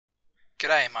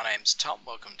G'day, my name's Tom.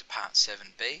 Welcome to Part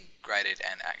 7b, Graded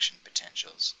and Action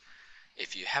Potentials.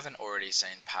 If you haven't already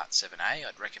seen Part 7a,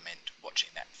 I'd recommend watching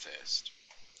that first.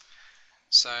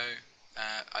 So,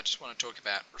 I just want to talk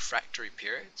about refractory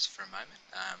periods for a moment.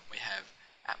 We have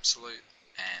absolute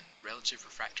and relative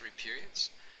refractory periods,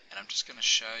 and I'm just going to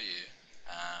show you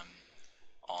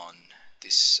on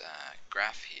this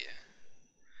graph here.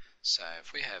 So,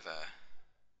 if we have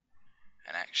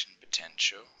an action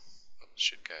potential, it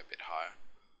should go a bit higher,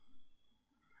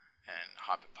 and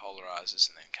hyperpolarizes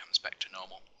and then comes back to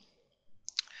normal.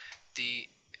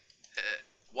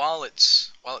 While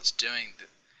it's doing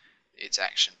its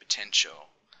action potential,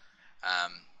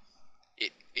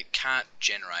 it can't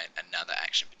generate another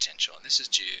action potential, and this is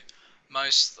due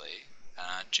mostly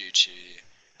due to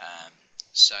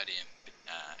sodium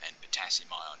and potassium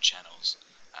ion channels,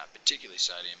 particularly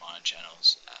sodium ion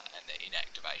channels and their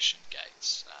inactivation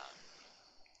gates,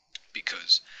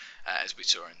 because as we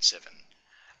saw in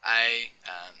 7a,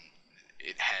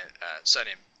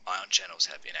 sodium ion channels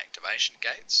have inactivation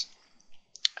gates,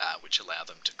 which allow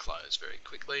them to close very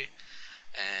quickly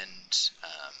and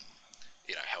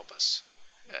help us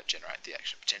generate the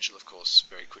action potential, of course,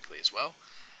 very quickly as well.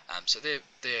 So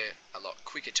they're a lot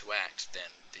quicker to act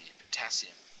than the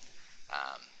potassium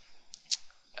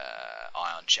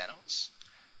ion channels.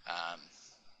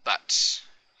 But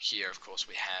here, of course,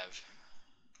 we have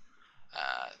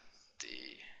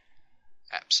the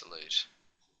absolute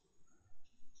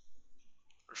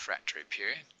refractory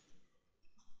period.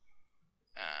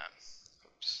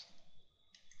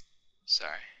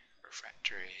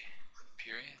 Refractory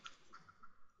period.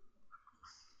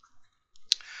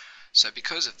 So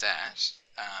because of that,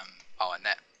 and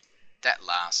that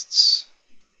lasts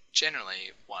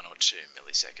generally 1 or 2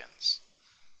 milliseconds.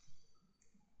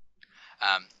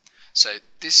 So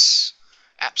this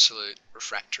absolute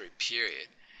refractory period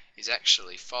is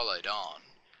actually followed on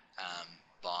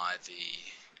by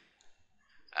the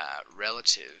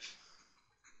relative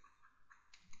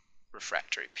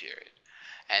refractory period,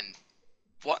 and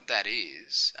what that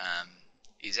is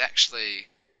actually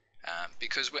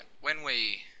because when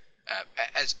we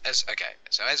as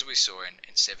we saw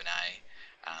in 7a,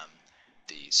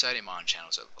 the sodium ion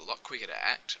channels are a lot quicker to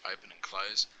act, open and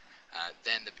close,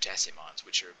 than the potassium ions,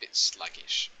 which are a bit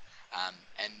sluggish.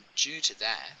 And due to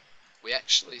that, we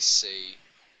actually see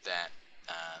that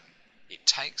it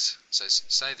takes, so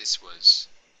say this was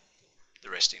the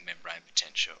resting membrane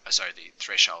potential, the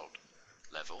threshold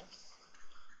level,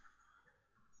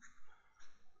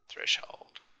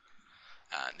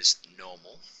 this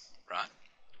normal, right?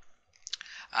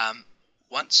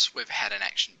 Once we've had an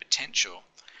action potential,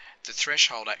 the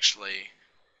threshold actually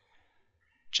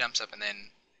jumps up and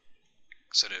then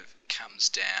sort of comes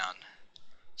down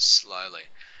slowly,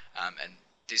 and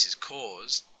this is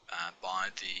caused by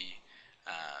the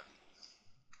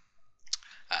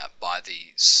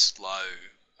slow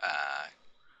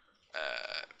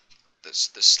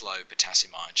the slow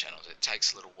potassium ion channels. It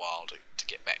takes a little while to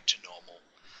get back to normal,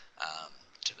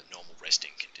 to the normal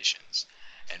resting conditions,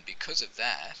 and because of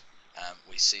that,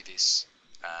 we see this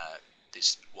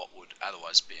what would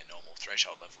otherwise be a normal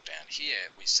threshold level down here.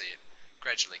 We see it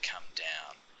gradually come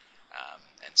down,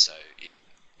 and so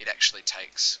it actually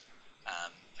takes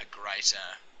a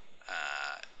greater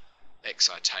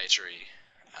excitatory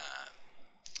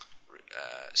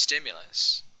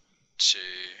stimulus to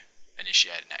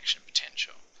initiate an action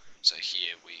potential. So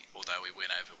here, although we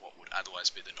went over what would otherwise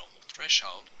be the normal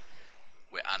threshold,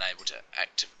 we're unable to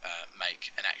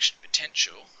make an action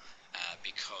potential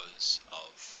because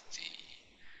the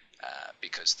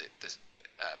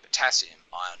potassium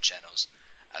ion channels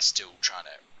are still trying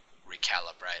to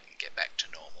recalibrate and get back to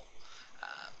normal.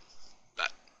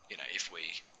 But if we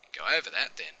go over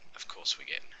that, then of course we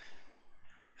get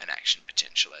an action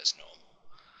potential as normal.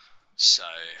 So,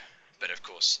 but of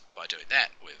course, by doing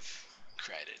that, we've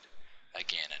created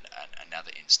again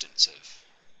another instance of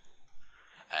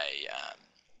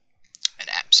an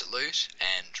absolute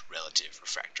and relative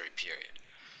refractory period.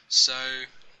 So,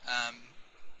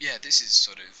 this is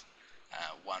sort of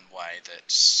one way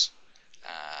that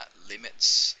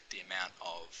limits the amount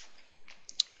of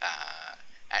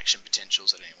action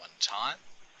potentials at any one time.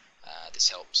 This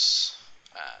helps,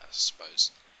 I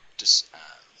suppose,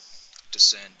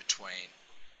 discern between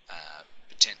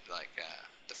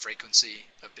the frequency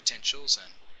of potentials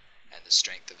and the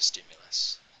strength of a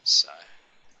stimulus. So,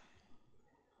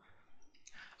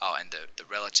 and the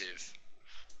relative,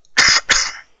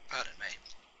 pardon me,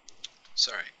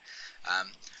 sorry,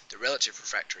 the relative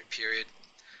refractory period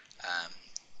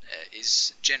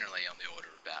is generally on the order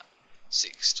of about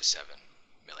 6 to 7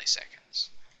 milliseconds.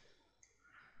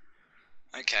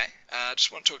 Okay, I just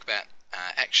want to talk about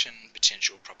action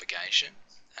potential propagation.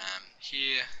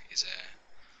 Here is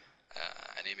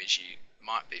an image you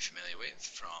might be familiar with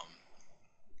from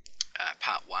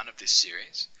part 1 of this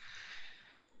series.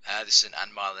 This is an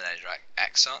unmyelinated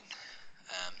axon.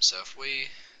 So if we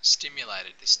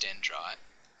stimulated this dendrite,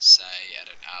 say at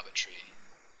an arbitrary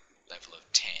level of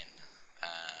 10,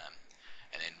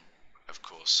 and then of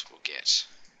course we'll get,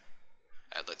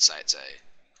 let's say it's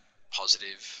a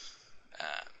positive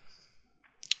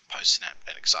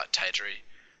an excitatory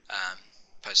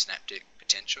postsynaptic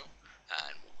potential,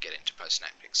 and we'll get into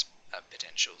postsynaptic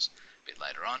potentials a bit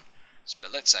later on.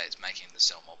 But let's say it's making the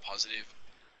cell more positive,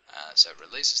 so it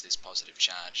releases this positive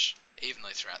charge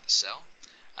evenly throughout the cell,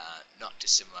 not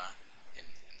dissimilar in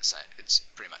the same. It's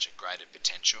pretty much a graded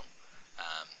potential,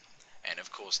 and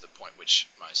of course the point which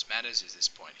most matters is this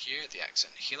point here, the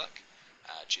axon hillock,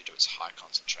 due to its high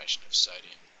concentration of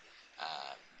sodium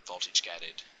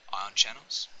voltage-gated ion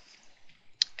channels,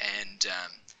 and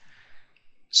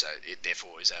so it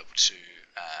therefore is able to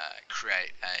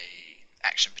create a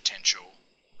action potential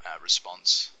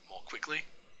response more quickly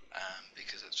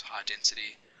because of its high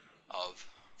density of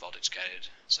voltage-gated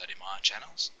sodium ion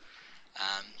channels.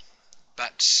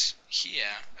 But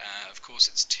here, of course,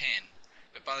 it's 10,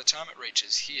 but by the time it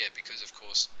reaches here, because of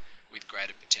course with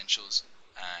graded potentials,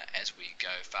 as we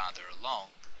go farther along,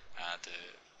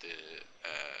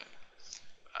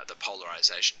 the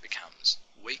polarization becomes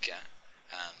weaker.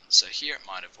 So here it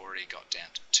might have already got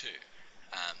down to 2.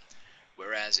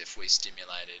 Whereas if we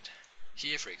stimulated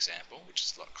here, for example, which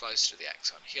is a lot closer to the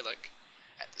axon hillock,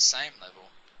 at the same level,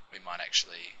 we might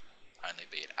actually only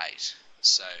be at 8.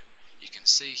 So you can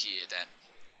see here that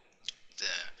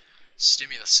the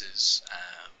stimuluses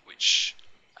which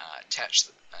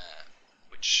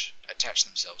attach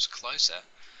themselves closer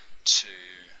to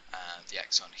the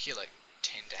axon hillock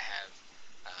tend to have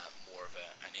more of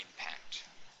an impact.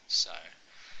 So,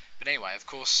 but anyway, of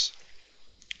course,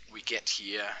 we get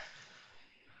here.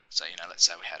 So let's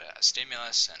say we had a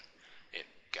stimulus and it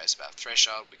goes above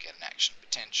threshold. We get an action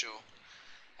potential,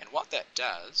 and what that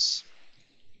does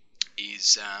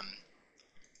is,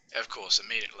 of course,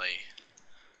 immediately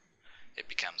it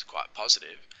becomes quite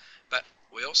positive. But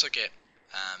we also get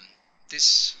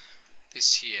this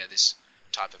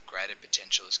type of graded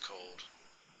potential is called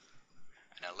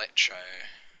an electrotonic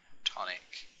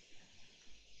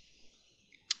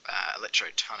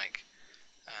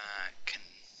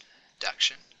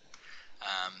conduction,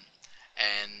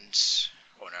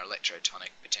 or an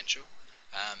electrotonic potential,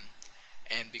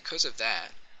 and because of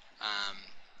that,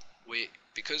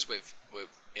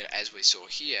 as we saw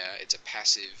here, it's a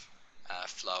passive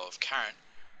flow of current,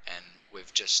 and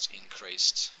we've just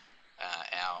increased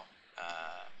our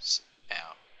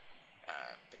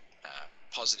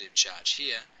positive charge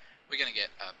here. We're going to get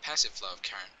a passive flow of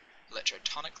current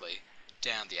electrotonically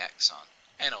down the axon,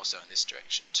 and also in this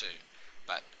direction too.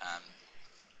 But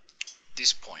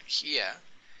this point here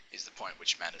is the point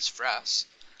which matters for us,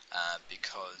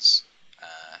 because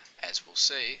as we'll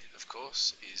see, of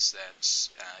course, is that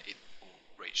it will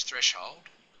reach threshold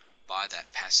by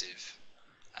that passive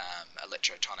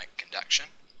electrotonic conduction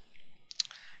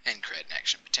and create an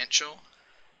action potential,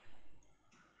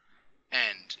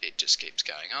 and it just keeps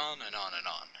going on and on and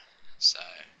on. So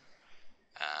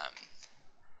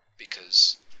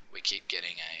because we keep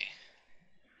getting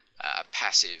a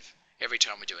passive, every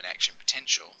time we do an action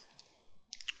potential,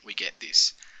 we get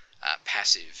this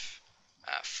passive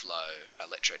flow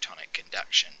electrotonic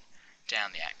conduction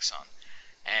down the axon.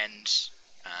 And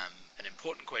an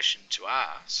important question to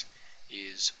ask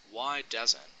is, why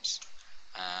doesn't,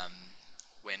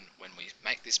 when we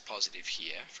make this positive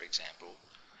here, for example,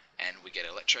 and we get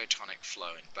electrotonic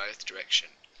flow in both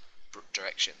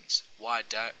directions, why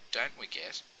don't we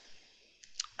get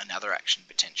another action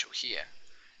potential here,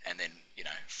 and then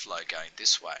flow going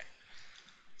this way?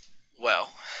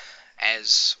 Well,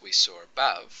 as we saw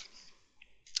above,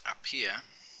 up here,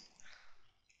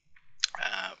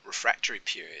 refractory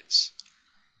periods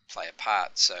play a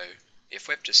part. So if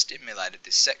we've just stimulated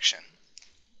this section,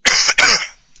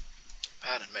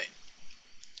 pardon me,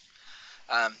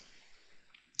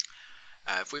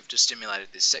 if we've just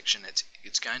stimulated this section,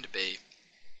 it's going to be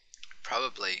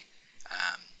probably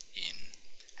in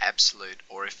absolute,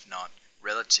 or if not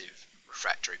relative,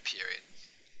 refractory period.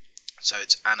 So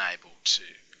it's unable to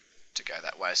go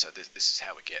that way. So this is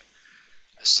how we get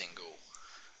a single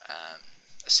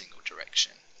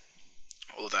direction.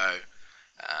 Although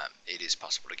it is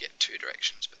possible to get 2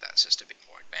 directions, but that's just a bit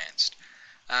more advanced.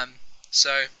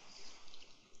 So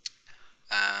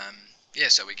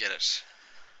we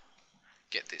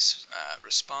get this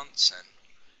response, and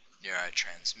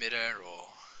neurotransmitter or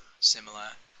similar.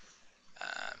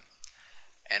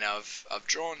 And I've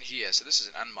drawn here, so this is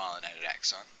an unmyelinated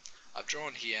axon. I've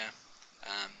drawn here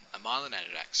a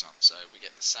myelinated axon, so we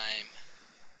get the same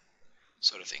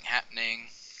sort of thing happening.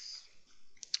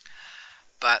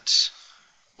 But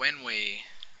when we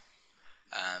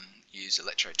use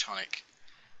electrotonic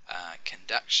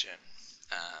conduction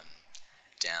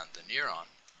down the neuron,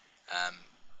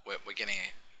 we're getting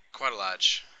quite a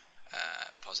large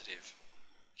positive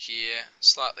here,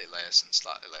 slightly less and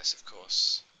slightly less, of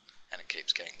course, and it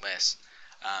keeps getting less.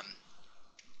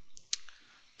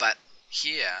 But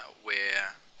here,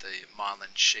 where the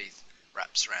myelin sheath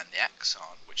wraps around the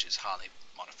axon, which is highly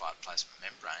modified plasma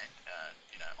membrane,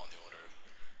 on the order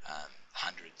of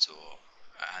hundreds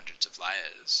of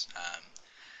layers,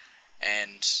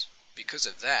 and because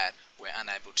of that, we're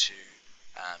unable to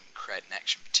create an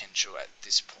action potential at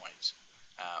this point,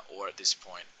 or at this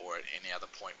point, or at any other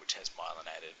point which has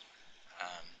myelinated,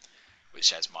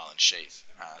 which has myelin sheath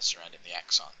surrounding the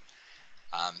axon.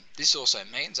 This also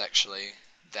means actually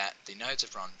that the nodes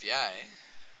of Ranvier,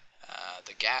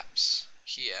 the gaps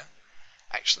here,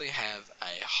 actually have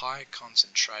a high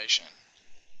concentration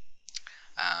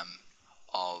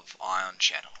of ion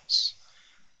channels,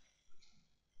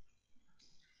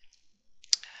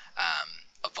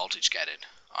 of voltage-gated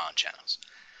ion channels.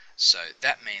 So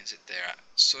that means that they're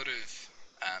sort of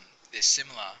they're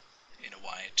similar in a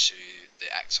way to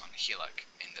the axon helic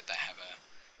in that they have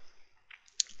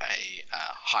a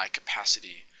high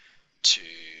capacity to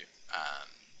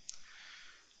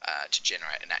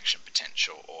generate an action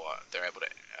potential, or they're able to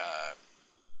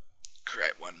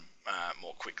create one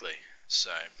more quickly.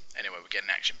 So anyway, we get an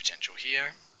action potential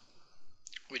here,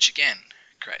 which again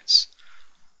creates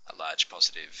a large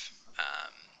positive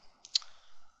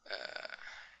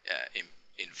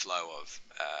inflow of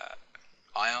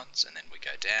ions, and then we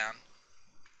go down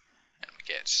and we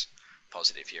get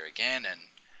positive here again,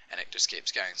 and it just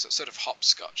keeps going. So it sort of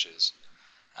hopscotches,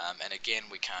 and again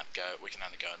we can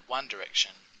only go in one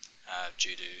direction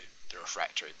due to the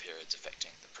refractory periods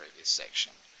affecting the previous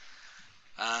section.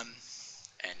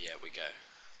 And yeah, we go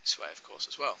this way, of course,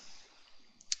 as well.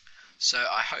 So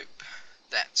I hope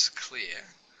that's clear.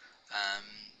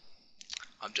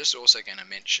 I'm just also going to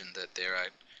mention that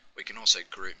we can also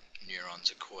group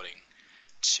neurons according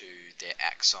to their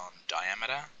axon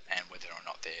diameter and whether or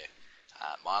not they're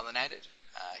myelinated.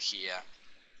 Here,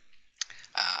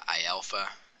 A alpha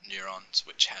neurons,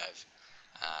 which have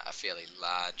a fairly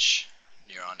large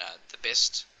neuron, are the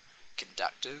best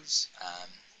conductors,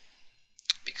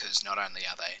 because not only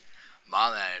are they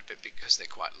myelinated, but because they're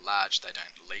quite large, they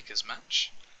don't leak as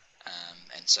much,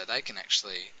 and so they can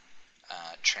actually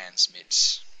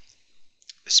transmit.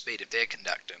 The speed of their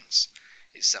conductance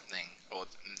is something, or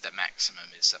the maximum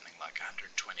is something like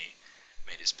 120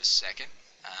 meters per second.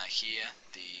 Here,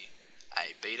 the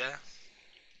A beta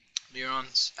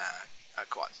neurons are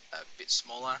quite a bit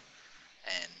smaller,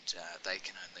 and they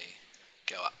can only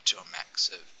go up to a max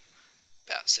of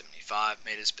about 75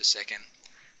 meters per second.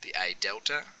 The A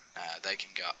delta, they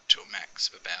can go up to a max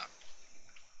of about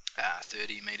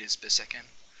 30 meters per second.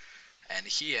 And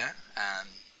here,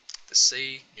 the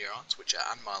C neurons, which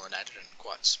are unmyelinated and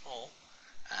quite small,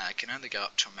 can only go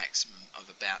up to a maximum of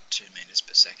about 2 meters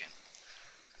per second.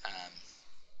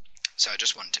 So I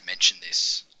just wanted to mention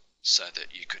this so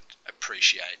that you could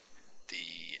appreciate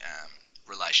the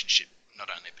relationship not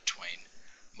only between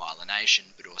myelination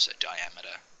but also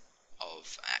diameter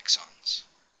of axons,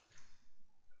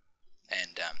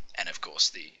 and of course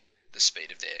the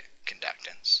speed of their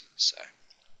conductance. So,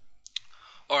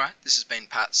 alright, this has been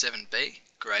part 7b,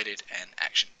 graded and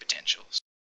action potentials.